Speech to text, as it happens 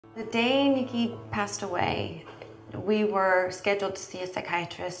The day Nikki passed away, we were scheduled to see a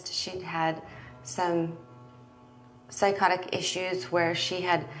psychiatrist. She'd had some psychotic issues where she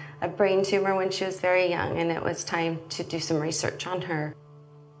had a brain tumor when she was very young, and it was time to do some research on her.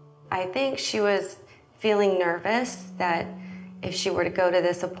 I think she was feeling nervous that if she were to go to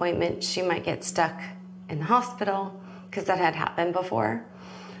this appointment, she might get stuck in the hospital, because that had happened before.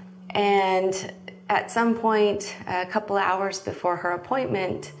 And at some point, a couple hours before her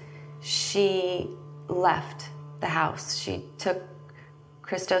appointment, she left the house. She took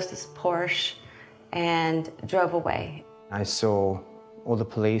Christos's Porsche and drove away. I saw all the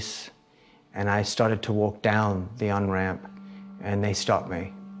police, and I started to walk down the on-ramp, and they stopped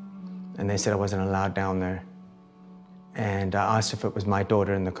me. And they said I wasn't allowed down there. And I asked if it was my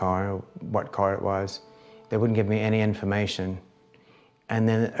daughter in the car, or what car it was. They wouldn't give me any information. And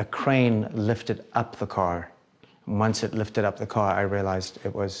then a crane lifted up the car. And once it lifted up the car, I realized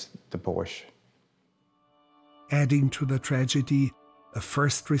it was the Porsche. Adding to the tragedy, a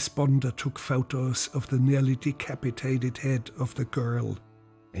first responder took photos of the nearly decapitated head of the girl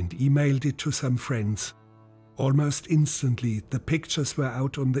and emailed it to some friends. Almost instantly, the pictures were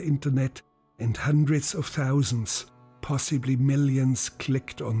out on the internet and hundreds of thousands, possibly millions,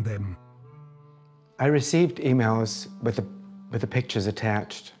 clicked on them. I received emails with the pictures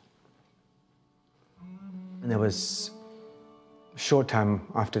attached. And there was a short time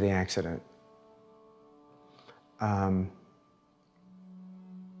after the accident.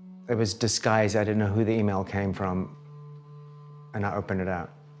 It was disguised. I didn't know who the email came from, and I opened it up.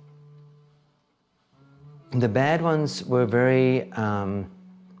 The bad ones were very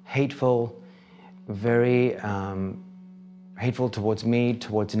hateful, very hateful towards me,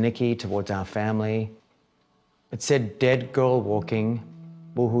 towards Nikki, towards our family. It said, "Dead girl walking,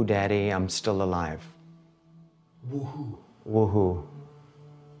 woohoo daddy, I'm still alive." Woohoo. Woohoo.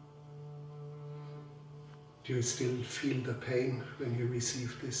 Do you still feel the pain when you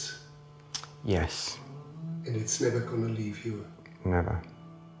receive this? Yes. And it's never gonna leave you? Never.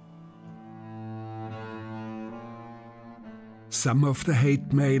 Some of the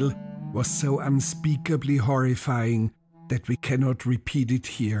hate mail was so unspeakably horrifying that we cannot repeat it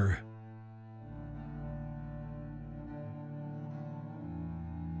here.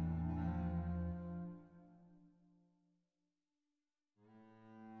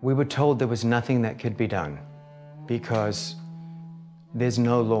 We were told there was nothing that could be done because there's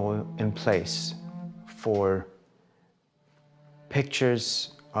no law in place for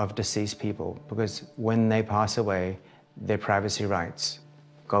pictures of deceased people, because when they pass away, their privacy rights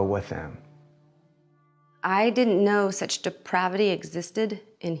go with them. I didn't know such depravity existed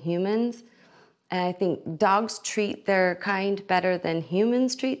in humans, and I think dogs treat their kind better than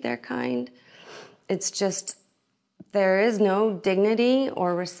humans treat their kind. It's just, there is no dignity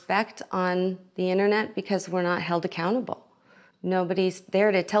or respect on the internet because we're not held accountable. Nobody's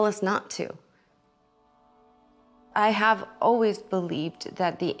there to tell us not to. I have always believed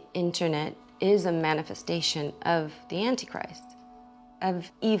that the internet is a manifestation of the Antichrist,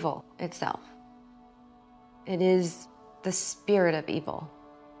 of evil itself. It is the spirit of evil.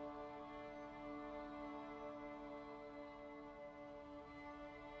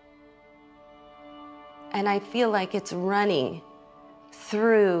 And I feel like it's running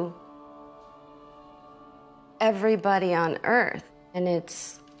through everybody on earth, and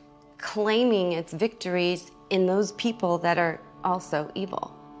it's claiming its victories in those people that are also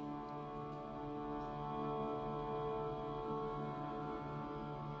evil.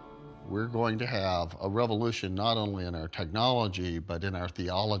 We're going to have a revolution not only in our technology, but in our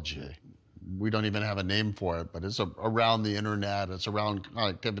theology. We don't even have a name for it, but it's around the internet, it's around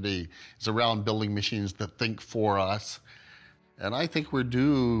connectivity, it's around building machines that think for us. And I think we're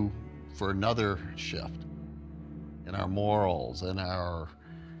due for another shift in our morals, in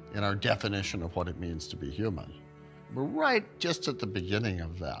our definition of what it means to be human. We're right just at the beginning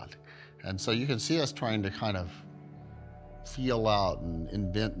of that. And so you can see us trying to kind of feel out and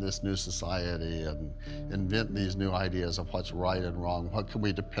invent this new society and invent these new ideas of what's right and wrong. What can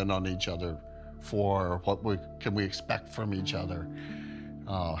we depend on each other for? What can we expect from each other?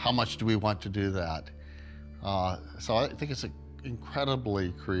 How much do we want to do that? So I think it's an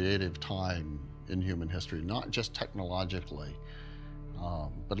incredibly creative time in human history, not just technologically,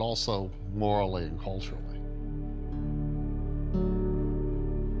 but also morally and culturally.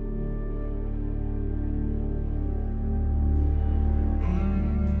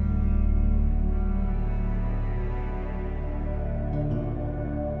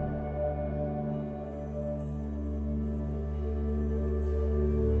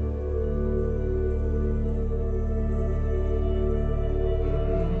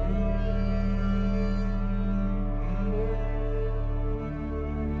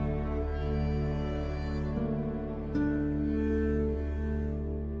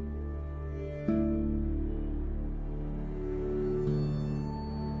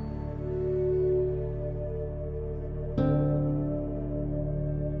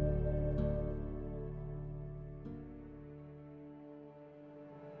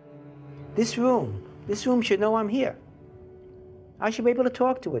 This room should know I'm here. I should be able to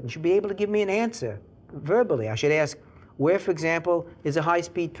talk to it and should be able to give me an answer verbally. I should ask, where, for example, is a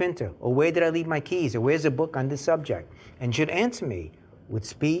high-speed printer? Or where did I leave my keys? Or where's a book on this subject? And should answer me with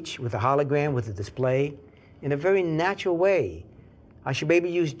speech, with a hologram, with a display, in a very natural way. I should be able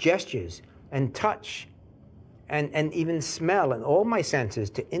to use gestures and touch and even smell and all my senses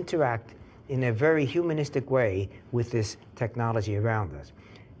to interact in a very humanistic way with this technology around us.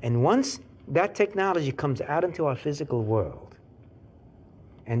 And once that technology comes out into our physical world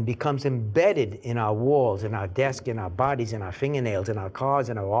and becomes embedded in our walls, in our desk, in our bodies, in our fingernails, in our cars,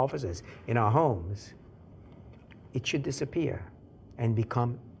 in our offices, in our homes, it should disappear and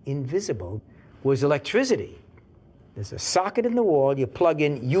become invisible. Whereas electricity, there's a socket in the wall, you plug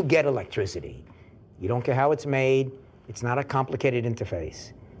in, you get electricity. You don't care how it's made, it's not a complicated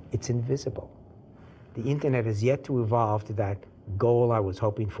interface. It's invisible. The internet has yet to evolve to that goal I was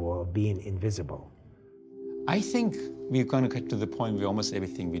hoping for of being invisible. I think we're going to get to the point where almost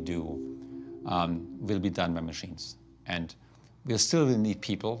everything we do will be done by machines. And we'll still need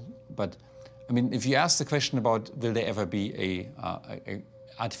people, but I mean, if you ask the question about will there ever be a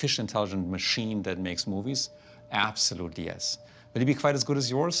artificial intelligent machine that makes movies, absolutely yes. Will it be quite as good as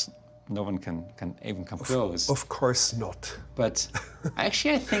yours? No one can even come close. Of course not. But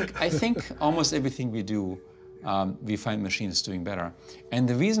actually, I think almost everything we do, we find machines doing better. And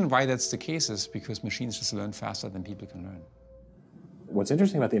the reason why that's the case is because machines just learn faster than people can learn. What's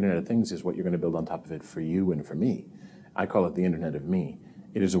interesting about the Internet of Things is what you're going to build on top of it for you and for me. I call it the Internet of Me.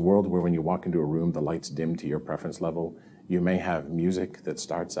 It is a world where when you walk into a room, the lights dim to your preference level. You may have music that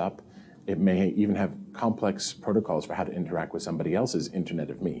starts up. It may even have complex protocols for how to interact with somebody else's Internet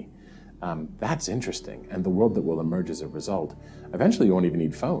of Me. That's interesting, and the world that will emerge as a result. Eventually you won't even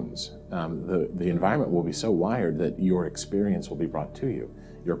need phones. The environment will be so wired that your experience will be brought to you.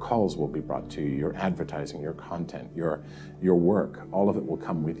 Your calls will be brought to you, your advertising, your content, your work, all of it will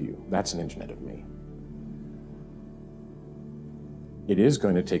come with you. That's an Internet of Me. It is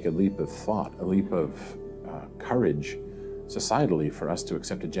going to take a leap of thought, a leap of courage societally for us to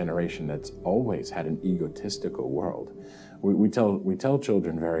accept a generation that's always had an egotistical world. We tell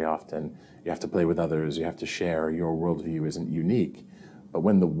children very often, you have to play with others, you have to share, your worldview isn't unique. But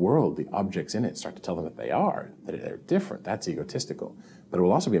when the world, the objects in it, start to tell them that they're different, that's egotistical. But it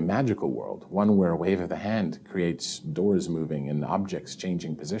will also be a magical world, one where a wave of the hand creates doors moving and objects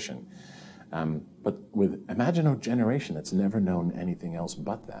changing position. But imagine a generation that's never known anything else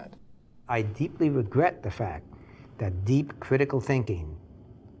but that. I deeply regret the fact that deep critical thinking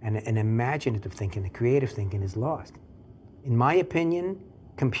and imaginative thinking, and creative thinking is lost. In my opinion,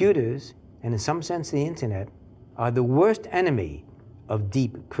 computers, and in some sense the internet, are the worst enemy of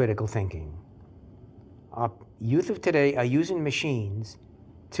deep critical thinking. Our youth of today are using machines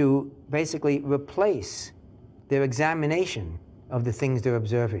to basically replace their examination of the things they're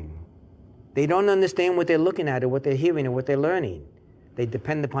observing. They don't understand what they're looking at or what they're hearing or what they're learning. They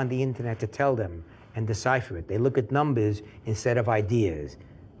depend upon the internet to tell them and decipher it. They look at numbers instead of ideas.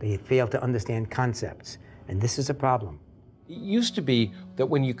 They fail to understand concepts, and this is a problem. It used to be that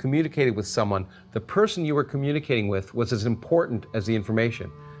when you communicated with someone, the person you were communicating with was as important as the information.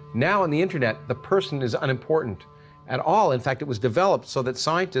 Now on the internet, the person is unimportant at all. In fact, it was developed so that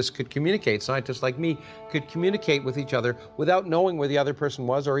scientists could communicate, scientists like me could communicate with each other without knowing where the other person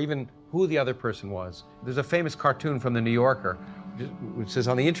was or even who the other person was. There's a famous cartoon from the New Yorker which says,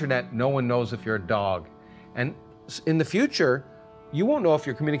 on the internet, no one knows if you're a dog. And in the future, you won't know if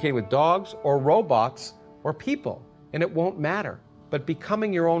you're communicating with dogs or robots or people, and it won't matter. But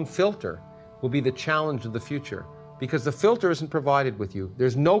becoming your own filter will be the challenge of the future, because the filter isn't provided with you.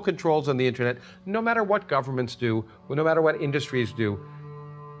 There's no controls on the internet, no matter what governments do, or no matter what industries do.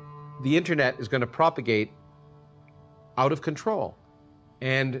 The internet is going to propagate out of control,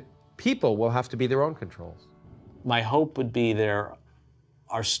 and people will have to be their own controls. My hope would be there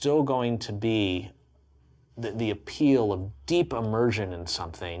are still going to be the appeal of deep immersion in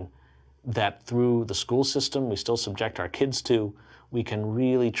something that through the school system we still subject our kids to. We can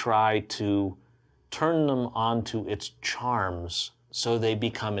really try to turn them onto its charms so they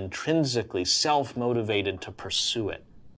become intrinsically self-motivated to pursue it.